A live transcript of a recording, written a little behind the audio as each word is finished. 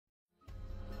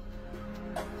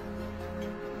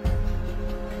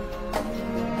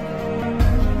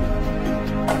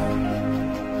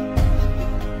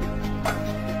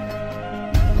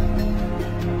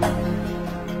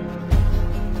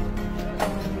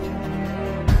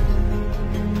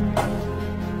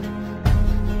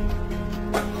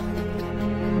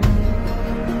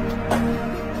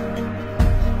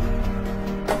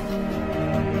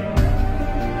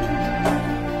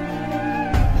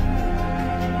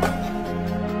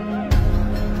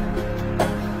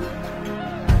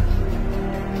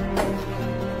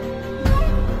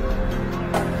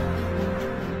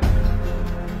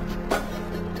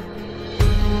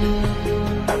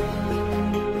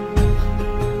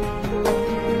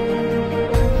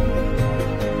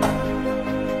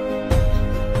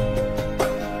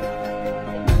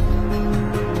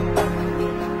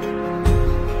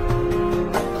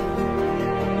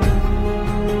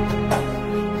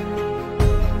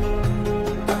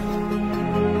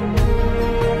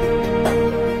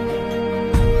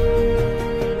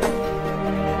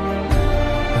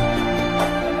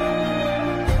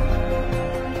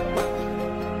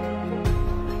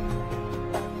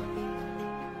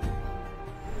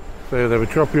So they would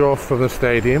drop you off from the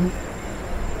stadium.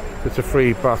 It's a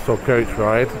free bus or coach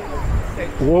ride.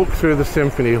 Walk through the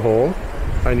Symphony Hall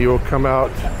and you will come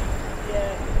out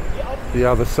the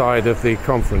other side of the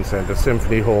conference centre,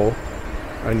 Symphony Hall,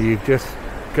 and you just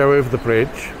go over the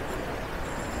bridge.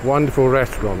 Wonderful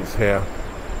restaurants here.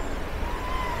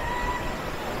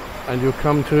 And you'll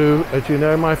come to, as you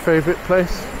know, my favourite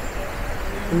place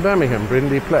in Birmingham,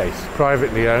 Brindley Place.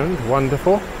 Privately owned,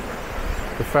 wonderful.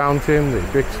 The fountain, the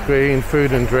big screen,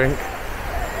 food and drink.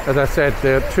 As I said,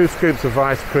 there are 2 scoops of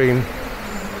ice cream,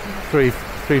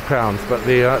 £3, but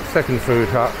the second food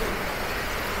hut,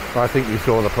 I think you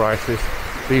saw the prices,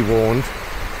 be warned.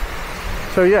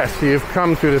 So yes, you've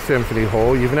come to the Symphony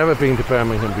Hall, you've never been to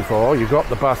Birmingham before, you've got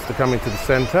the bus to come into the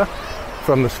centre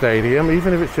from the stadium,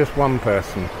 even if it's just one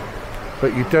person.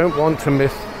 But you don't want to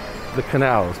miss the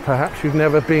canals. Perhaps you've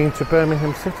never been to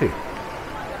Birmingham City.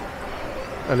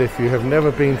 And if you have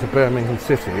never been to Birmingham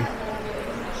City,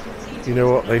 you know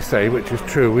what they say, which is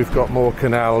true, we've got more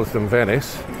canals than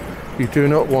Venice. You do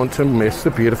not want to miss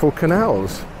the beautiful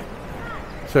canals.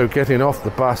 So getting off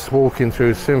the bus, walking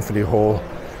through Symphony Hall,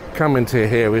 coming to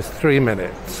here is 3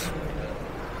 minutes.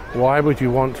 Why would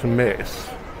you want to miss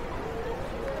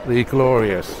the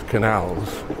glorious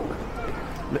canals?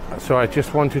 So I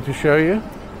just wanted to show you.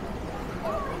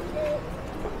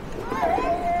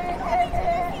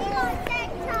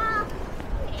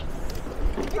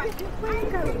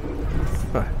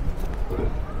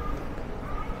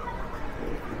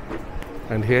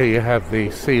 And here you have the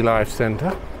Sea Life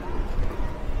Centre.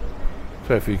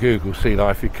 So if you Google Sea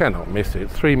Life, you cannot miss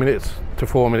it. 3 minutes to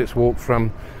 4 minutes walk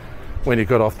from when you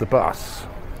got off the bus.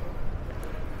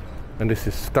 And this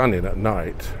is stunning at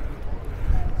night.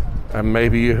 And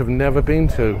maybe you have never been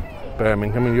to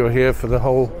Birmingham and you're here for the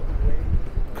whole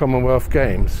Commonwealth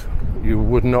Games. You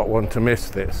would not want to miss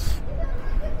this.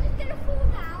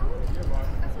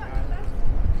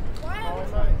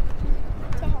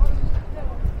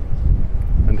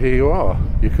 And here you are.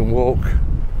 You can walk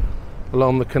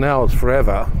along the canals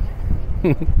forever,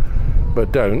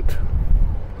 but don't.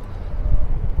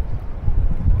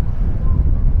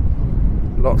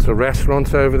 Lots of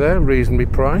restaurants over there, reasonably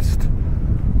priced.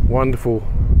 Wonderful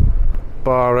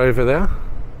bar over there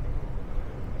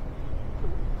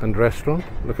and restaurant,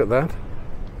 look at that.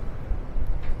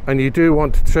 And you do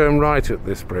want to turn right at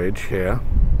this bridge here,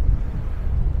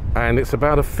 and it's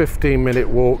about a 15-minute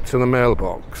walk to the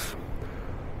mailbox.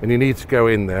 And you need to go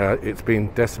in there. It's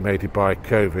been decimated by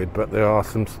COVID, but there are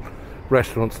some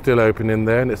restaurants still open in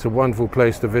there, and it's a wonderful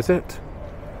place to visit.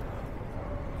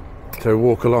 So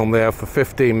walk along there for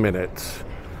 15 minutes,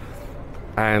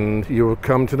 and you will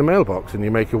come to the mailbox, and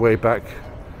you make your way back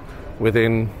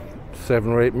within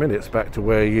 7 or 8 minutes back to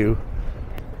where you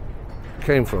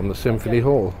came from, the Symphony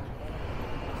Hall.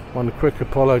 One quick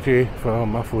apology for our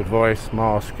muffled voice,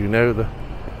 mask. You know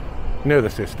the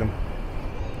system.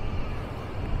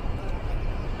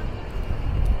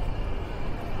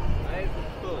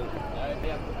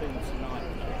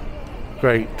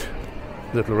 Great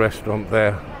little restaurant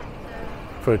there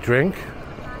for a drink.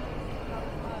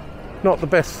 Not the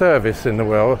best service in the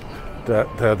world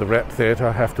at the Rep Theatre,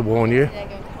 I have to warn you.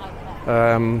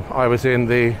 I was in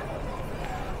the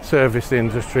service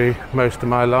industry most of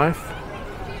my life,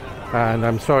 and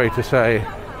I'm sorry to say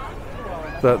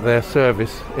that their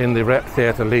service in the Rep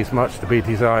Theatre leaves much to be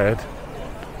desired.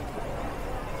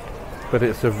 But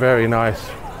it's a very nice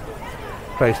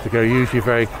place to go, usually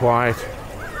very quiet.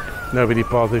 Nobody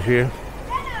bothers you.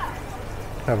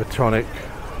 Have a tonic,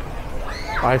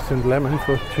 ice and lemon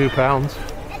for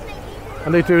 £2.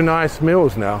 And they do nice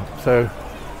meals now, so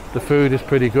the food is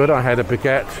pretty good. I had a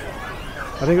baguette,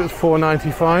 I think it was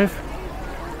 £4.95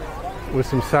 with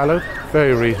some salad,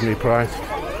 very reasonably priced.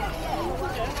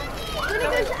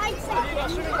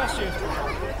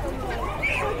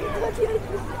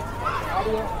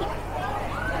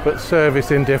 But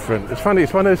service indifferent. It's funny,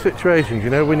 it's one of those situations, you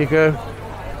know, when you go,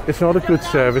 it's not a good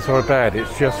service or a bad,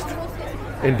 it's just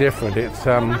indifferent. It's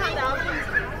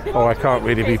oh, I can't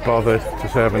really be bothered to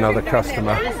serve another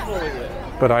customer,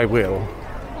 but I will.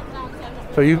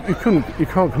 So you can't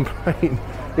complain.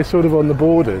 It's sort of on the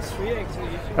borders.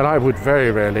 And I would very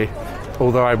rarely,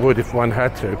 although I would if one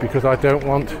had to, because I don't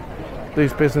want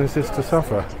these businesses to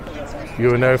suffer. You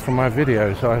will know from my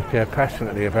videos I care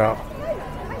passionately about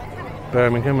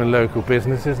Birmingham and local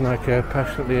businesses, and I care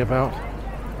passionately about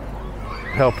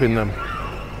helping them.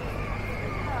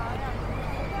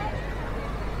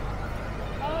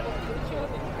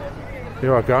 Here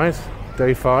you are, guys,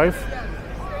 day 5.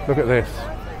 Look at this.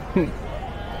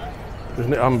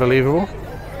 Isn't it unbelievable?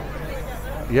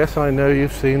 Yes, I know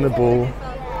you've seen the ball,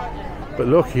 But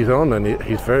look, he's on and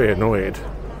he's very annoyed.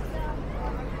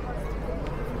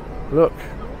 Look.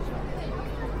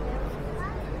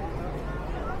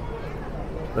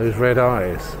 Those red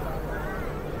eyes.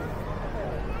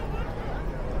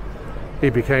 He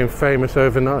became famous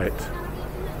overnight.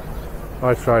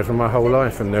 I tried for my whole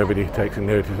life and nobody takes a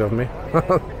notice of me.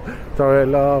 Sorry, I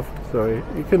laughed. Sorry.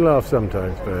 You can laugh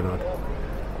sometimes, Bernard.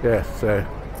 Yes, so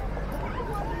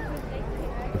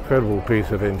incredible piece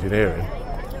of engineering.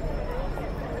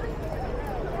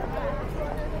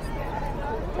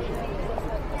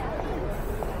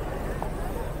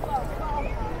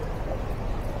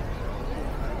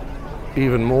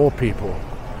 Even more people.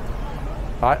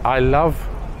 I love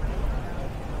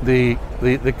the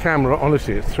camera.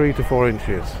 Honestly, it's 3 to 4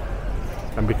 inches,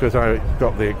 and because I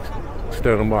got the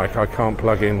external mic, I can't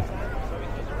plug in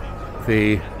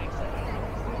the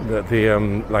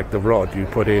like the rod you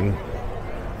put in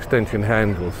extension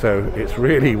handle, so it's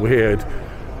really weird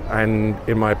and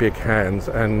in my big hands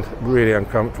and really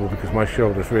uncomfortable because my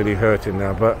shoulder's really hurting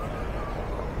now. But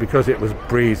because it was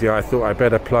breezy, I thought I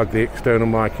better plug the external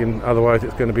mic in, otherwise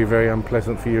it's going to be very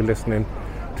unpleasant for you listening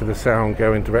to the sound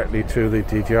going directly to the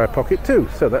DJI Pocket 2.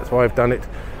 So that's why I've done it.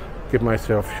 Give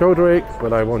myself shoulder ache,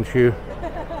 but I want you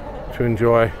to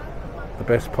enjoy the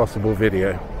best possible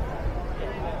video.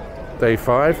 Day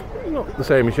 5, not the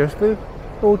same as yesterday,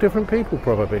 all different people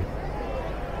probably.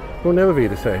 Will never be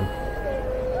the same.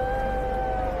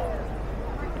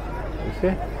 You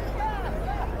see?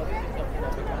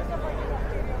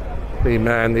 The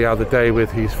man the other day with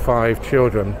his 5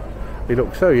 children. He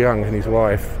looked so young, and his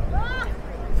wife.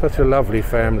 Such a lovely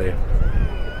family.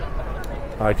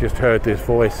 I just heard this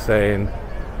voice saying,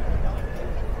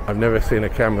 I've never seen a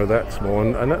camera that small,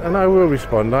 and I will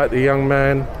respond like the young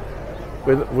man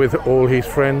with all his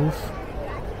friends.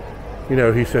 You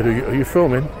know, he said, are you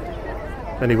filming?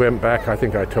 And he went back, I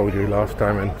think I told you last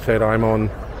time, and said, I'm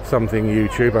on something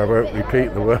YouTube, I won't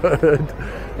repeat the word.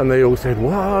 And they all said,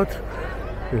 what?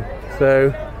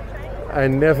 So I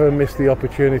never miss the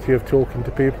opportunity of talking to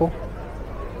people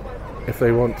if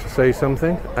they want to say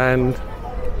something, and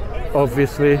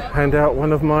obviously hand out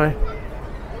one of my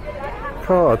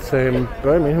cards saying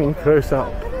Birmingham close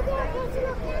up.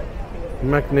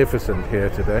 Magnificent here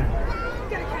today.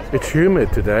 It's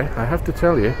humid today, I have to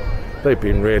tell you. They've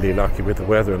been really lucky with the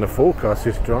weather, and the forecast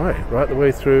is dry right the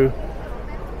way through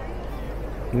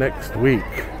next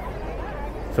week.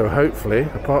 So hopefully,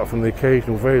 apart from the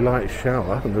occasional very light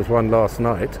shower, and there was one last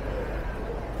night,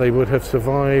 they would have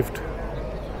survived.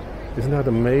 Isn't that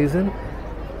amazing?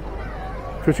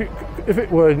 Because if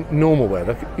it were normal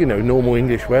weather, you know, normal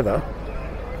English weather,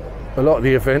 a lot of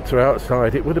the events are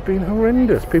outside, it would have been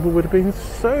horrendous. People would have been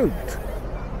soaked.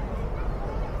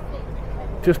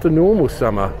 Just a normal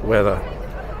summer weather.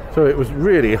 So it was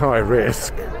really high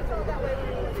risk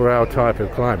for our type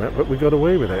of climate, but we got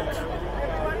away with it.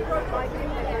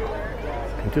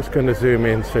 I'm just going to zoom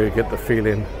in so you get the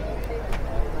feeling,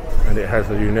 and it has,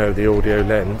 as you know, the audio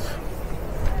lens,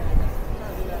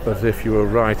 as if you were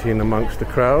right in amongst the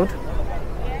crowd.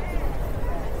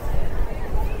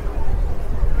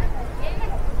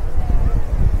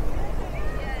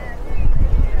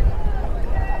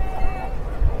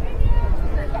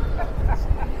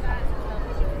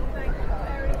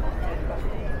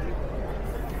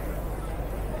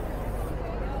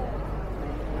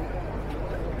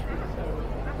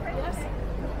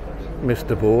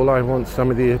 Mr. Ball, I want some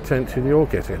of the attention you're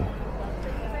getting.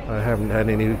 I haven't had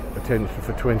any attention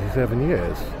for 27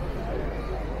 years.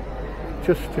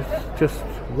 Just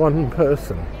one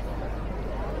person.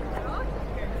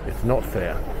 It's not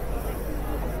fair.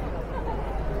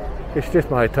 It's just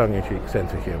my tongue-in-cheek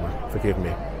sense of humour. Forgive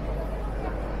me.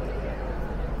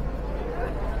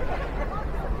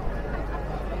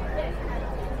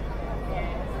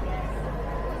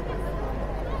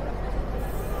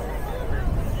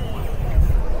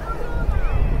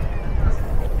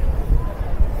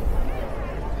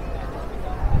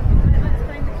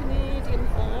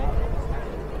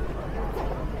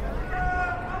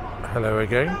 Hello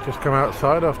again, just come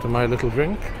outside after my little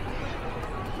drink.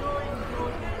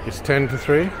 It's 10 to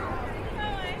 3.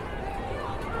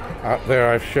 Up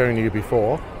there I've shown you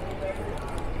before.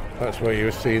 That's where you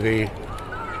see the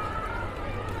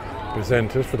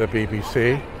presenters for the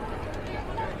BBC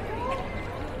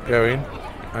going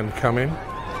and coming.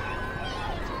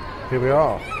 Here we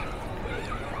are.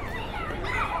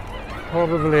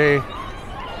 Probably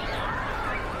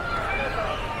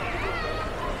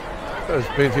as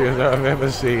busy as I've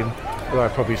ever seen. Well, I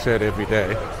probably said every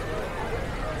day.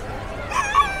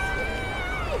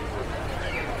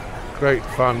 Great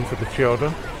fun for the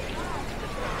children.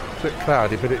 It's a bit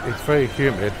cloudy, but it's very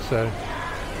humid, so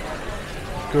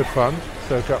good fun,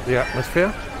 soak up the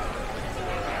atmosphere.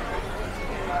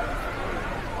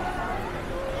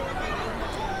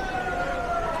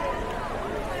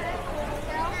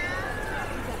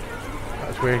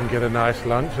 That's where you can get a nice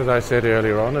lunch, as I said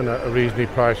earlier on, and a reasonably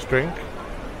priced drink.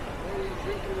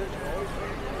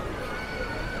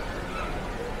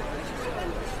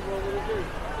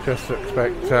 Just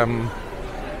expect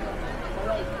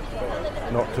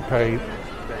not to pay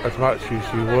as much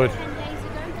as you would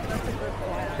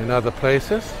in other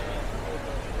places.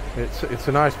 It's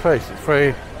a nice place. It's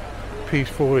very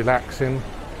peaceful, relaxing.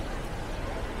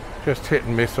 Just hit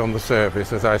and miss on the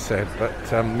service, as I said, but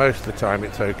most of the time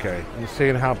it's okay. And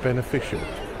seeing how beneficial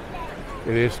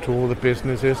it is to all the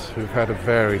businesses who've had a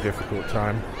very difficult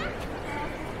time.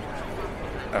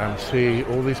 See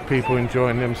all these people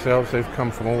enjoying themselves. They've come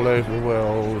from all over the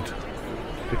world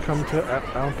to come to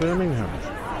our Birmingham.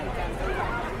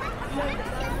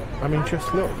 I mean,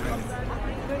 just look.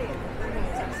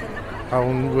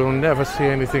 We'll never see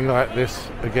anything like this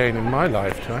again in my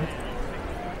lifetime.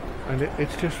 And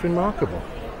it's just remarkable.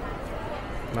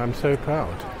 And I'm so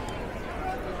proud.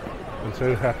 I'm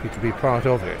so happy to be part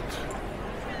of it.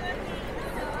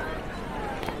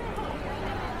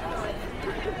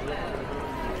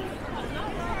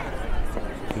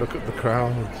 Look at the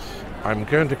crowds. I'm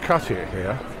going to cut it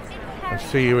here and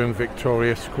see you in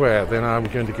Victoria Square. Then I'm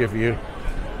going to give you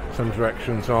some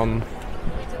directions on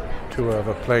 2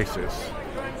 other places.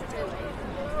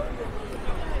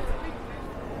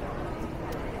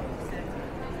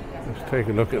 Let's take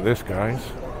a look at this, guys.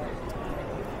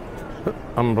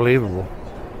 Unbelievable.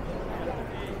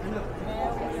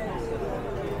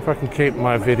 If I can keep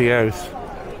my videos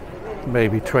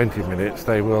maybe 20 minutes,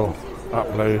 they will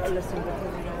upload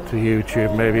to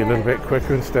YouTube maybe a little bit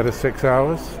quicker instead of 6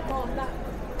 hours.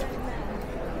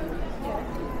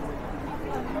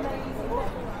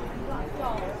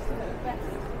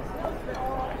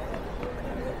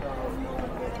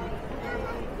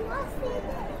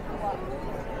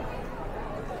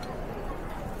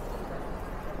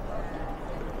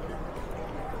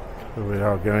 So we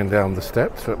are going down the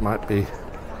steps, so it might be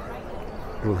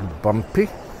a little bumpy.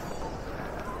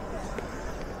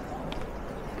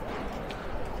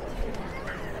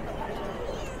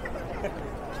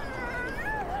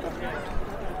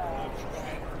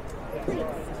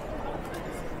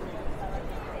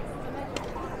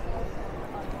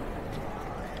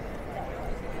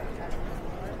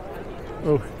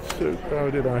 Oh, it's so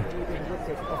crowded.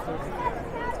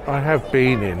 I have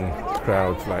been in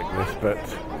crowds like this, but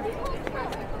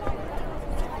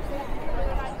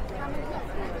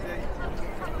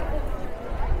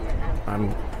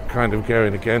I'm kind of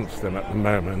going against them at the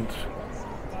moment.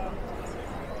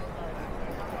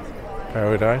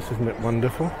 Paradise, isn't it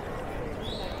wonderful?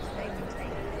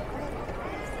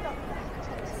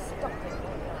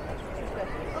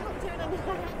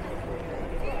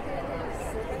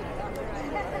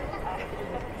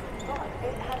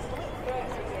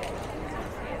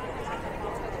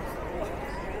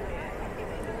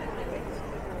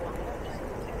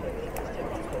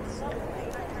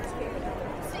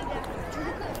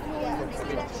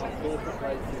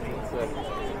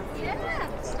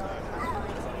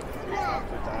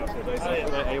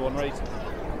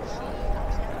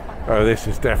 Oh, this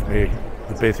is definitely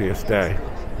the busiest day.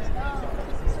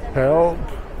 Help!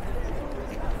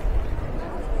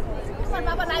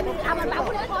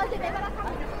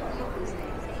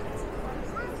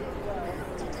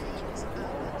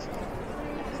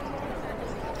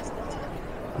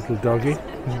 Little doggy,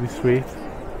 isn't he sweet?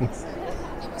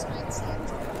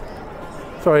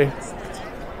 Sorry,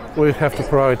 we have to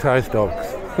prioritise dogs.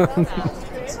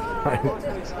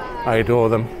 I adore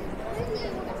them.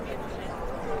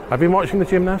 I've been watching the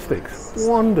gymnastics.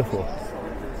 Wonderful.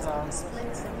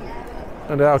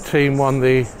 And our team won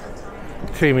the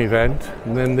team event,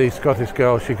 and then the Scottish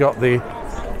girl, she got the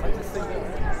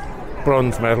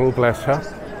bronze medal, bless her.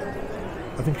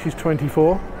 I think she's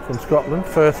 24, from Scotland.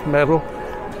 First medal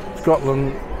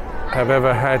Scotland have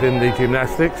ever had in the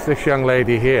gymnastics. This young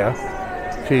lady here,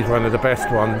 she's one of the best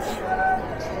ones.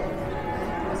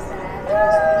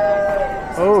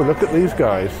 Oh, look at these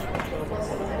guys.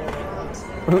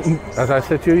 As I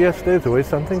said to you yesterday, there's always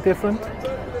something different.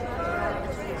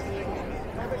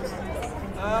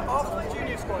 After the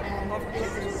junior squad.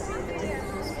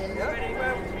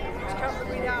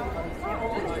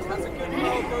 That's a good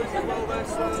roll, goes as well there,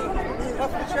 sir.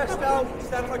 Puff the chest out,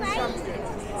 stand like a champion.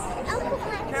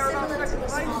 Care about second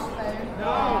place?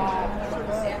 No.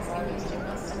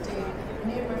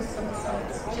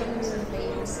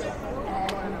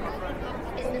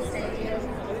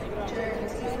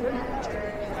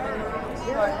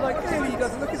 Right, like clearly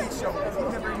doesn't look at these shops. He's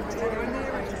never even been anywhere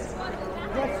near it.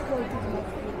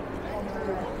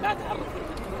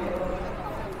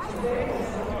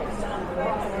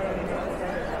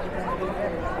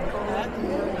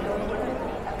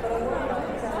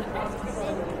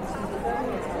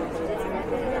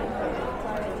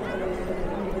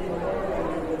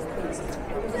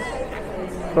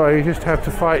 So you just have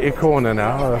to fight your corner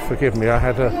now. Oh, forgive me, I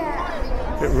had a...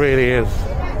 It really is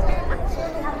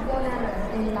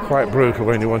quite brutal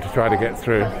when you want to try to get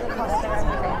through.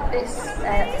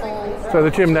 So the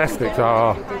gymnastics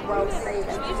are...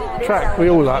 Track, we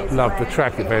all love the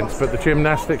track events, but the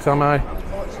gymnastics are my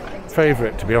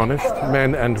favourite, to be honest.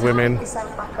 Men and women,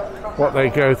 what they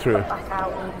go through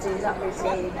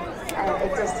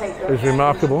is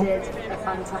remarkable.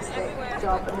 Fantastic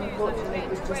job, and unfortunately it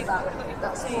was just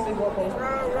that small wobble.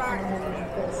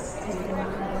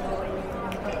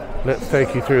 Let's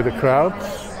take you through the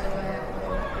crowds.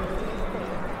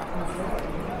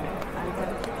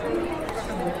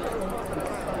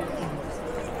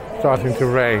 Starting to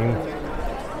rain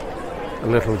a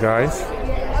little, guys.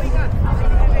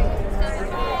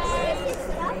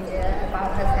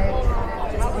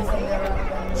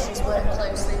 She's worked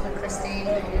closely with Christine,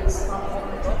 who's part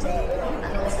of the team,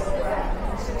 and also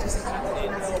she just had a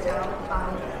message out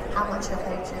about how much her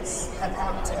coaches have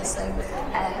helped her. So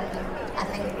I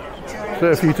think during...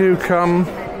 So if you do come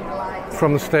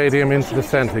from the stadium into the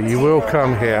centre, you will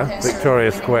come here,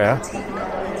 Victoria Square,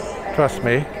 trust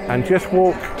me, and just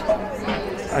walk,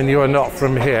 and you are not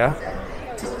from here,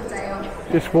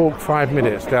 just walk 5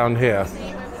 minutes down here,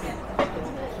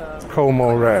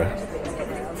 Colmore Row.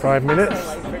 5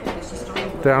 minutes.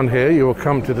 Down here you will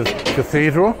come to the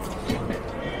cathedral.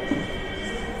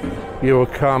 You will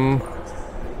come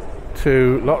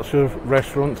to lots of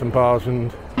restaurants and bars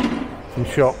and some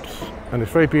shops, and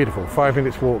it's very beautiful. 5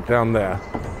 minutes walk down there.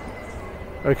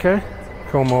 Okay?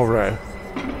 Colmore Row.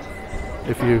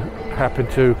 If you happen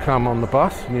to come on the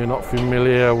bus and you're not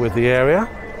familiar with the area,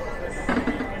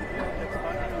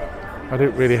 I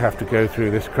don't really have to go through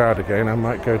this crowd again. I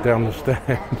might go down the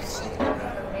stairs.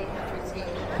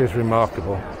 It is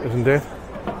remarkable, isn't it?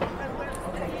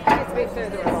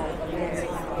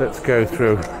 Let's go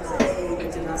through.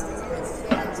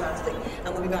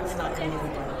 And we'll be back for that in a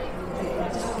minute.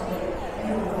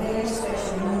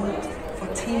 For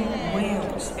Team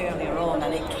Wales earlier on,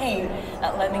 and it came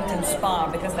at Leamington Spa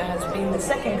because there has been the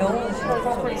second goal, as you were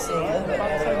probably seeing a little bit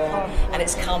earlier on, and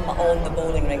it's come on the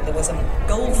bowling rink. There was a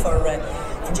goal for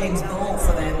James Ball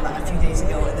for them a few days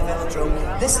ago at the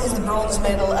Velodrome. This is the bronze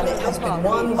medal, and it has been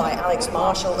won by Alex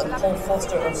Marshall and Paul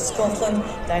Foster of Scotland,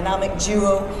 dynamic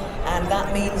duo, and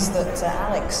that means that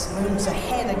Alex moves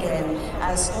ahead again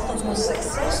as Scotland's most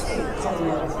successful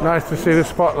Commonwealth. Nice to see the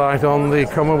spotlight on the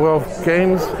Commonwealth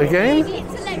Games again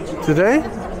today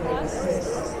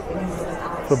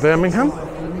for Birmingham.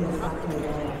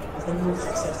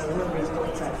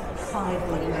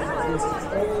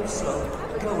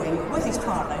 With his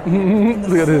partner.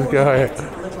 Look at this guy. A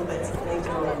little bit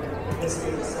later on this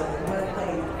week, so well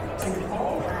played to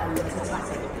Paul and to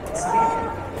Tati.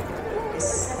 His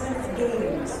 7th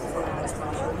games for Alex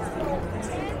Marshall. He's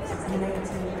been competing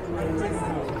since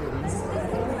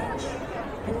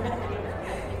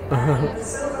 1994. The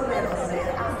silver medal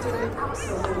after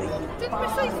absolutely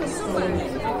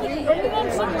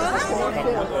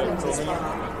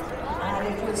and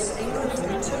it was England who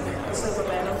took the silver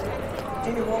medal.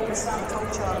 Jimmy Walker, Sam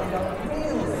Tolchar, and a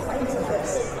real fight for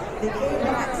this. They came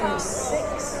back from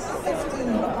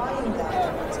 6-15 behind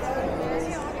after 10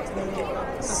 minutes to make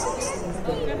it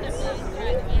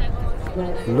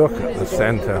 16. Look at the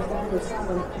centre.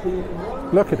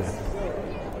 Look at it.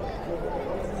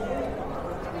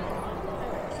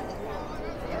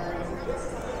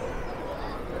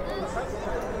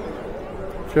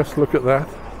 Just look at that.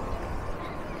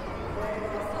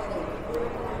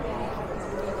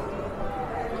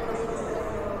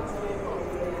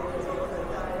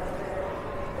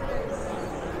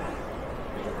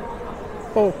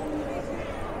 Oh,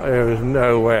 there is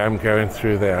no way I'm going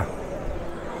through there.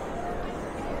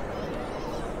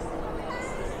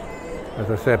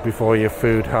 As I said before, your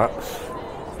food huts.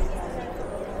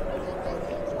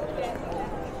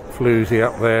 Floozy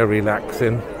up there,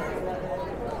 relaxing.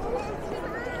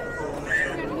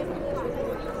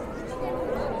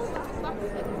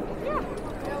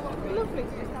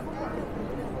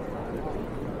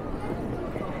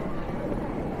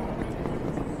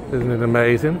 Isn't it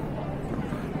amazing?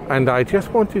 And I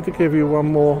just wanted to give you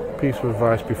one more piece of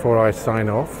advice before I sign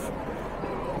off.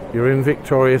 You're in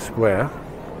Victoria Square.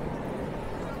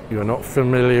 You're not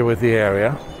familiar with the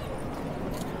area.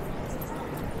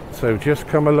 So just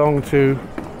come along to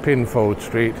Pinfold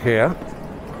Street here.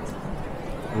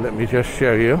 Let me just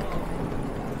show you.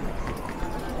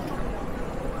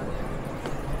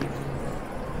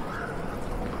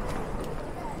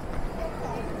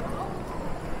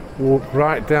 Walk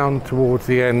right down towards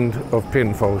the end of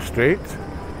Pinfold Street.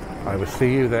 I will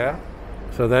see you there.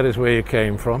 So that is where you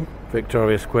came from,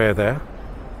 Victoria Square there.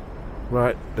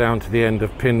 Right down to the end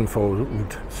of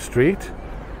Pinfold Street.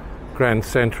 Grand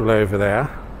Central over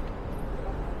there.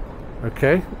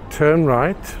 Okay, turn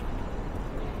right.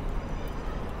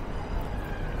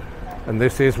 And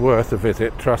this is worth a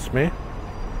visit, trust me.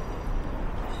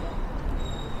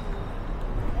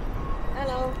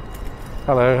 Hello.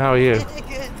 Hello, how are you?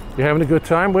 Good. You having a good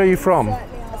time? Where are you from?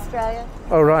 Australia.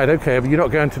 Oh right, okay, but you're not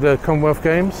going to the Commonwealth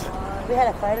Games? We had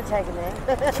a photo taken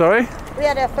there. Sorry? We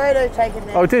had our photo taken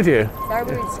there. Oh, did you? So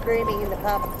we were screaming in the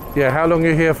pub. Yeah, how long are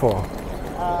you here for?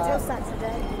 Till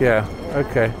Saturday. Yeah,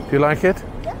 okay. Do you like it?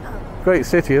 Yeah. Great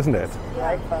city, isn't it?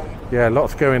 Great fun. Yeah,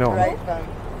 lots going on. Great fun.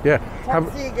 Yeah,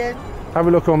 Come see you again. have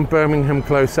a look on Birmingham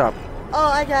Close Up.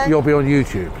 Oh, okay. You'll be on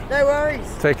YouTube. No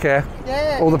worries. Take care.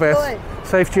 Yeah. All the best. enjoy.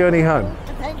 Safe journey home.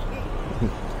 Thank you.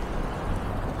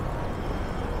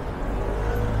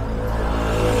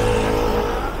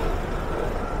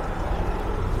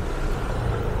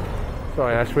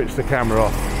 Sorry, I switched the camera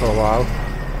off for a while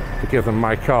to give them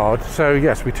my card. So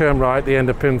yes, we turn right at the end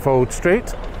of Pinfold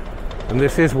Street, and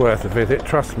this is worth a visit,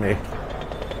 trust me.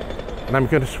 And I'm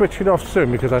going to switch it off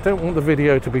soon because I don't want the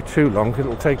video to be too long.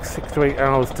 It'll take 6 to 8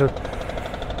 hours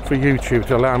for YouTube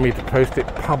to allow me to post it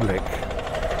public.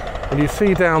 And you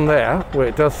see down there where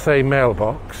it does say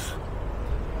mailbox,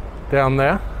 down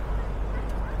there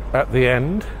at the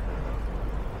end,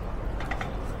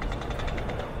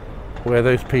 where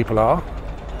those people are,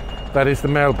 that is the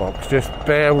mailbox. Just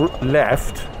bear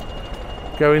left,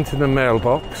 go into the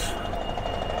mailbox.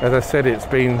 As I said, it's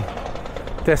been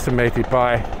decimated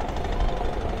by,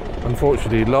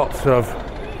 unfortunately, lots of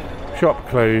shop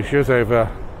closures over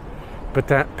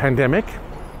pandemic,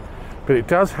 but it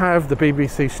does have the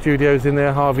BBC studios in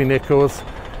there. Harvey Nichols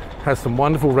has some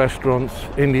wonderful restaurants,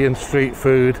 Indian street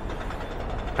food,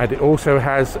 and it also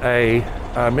has a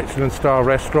Michelin star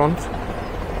restaurant,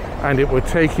 and it will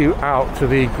take you out to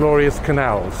the glorious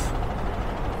canals.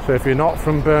 So if you're not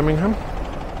from Birmingham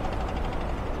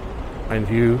and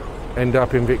you end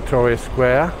up in Victoria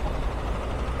Square,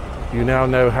 you now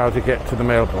know how to get to the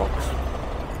mailbox.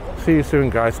 See you soon,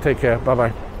 guys. Take care. Bye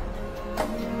bye.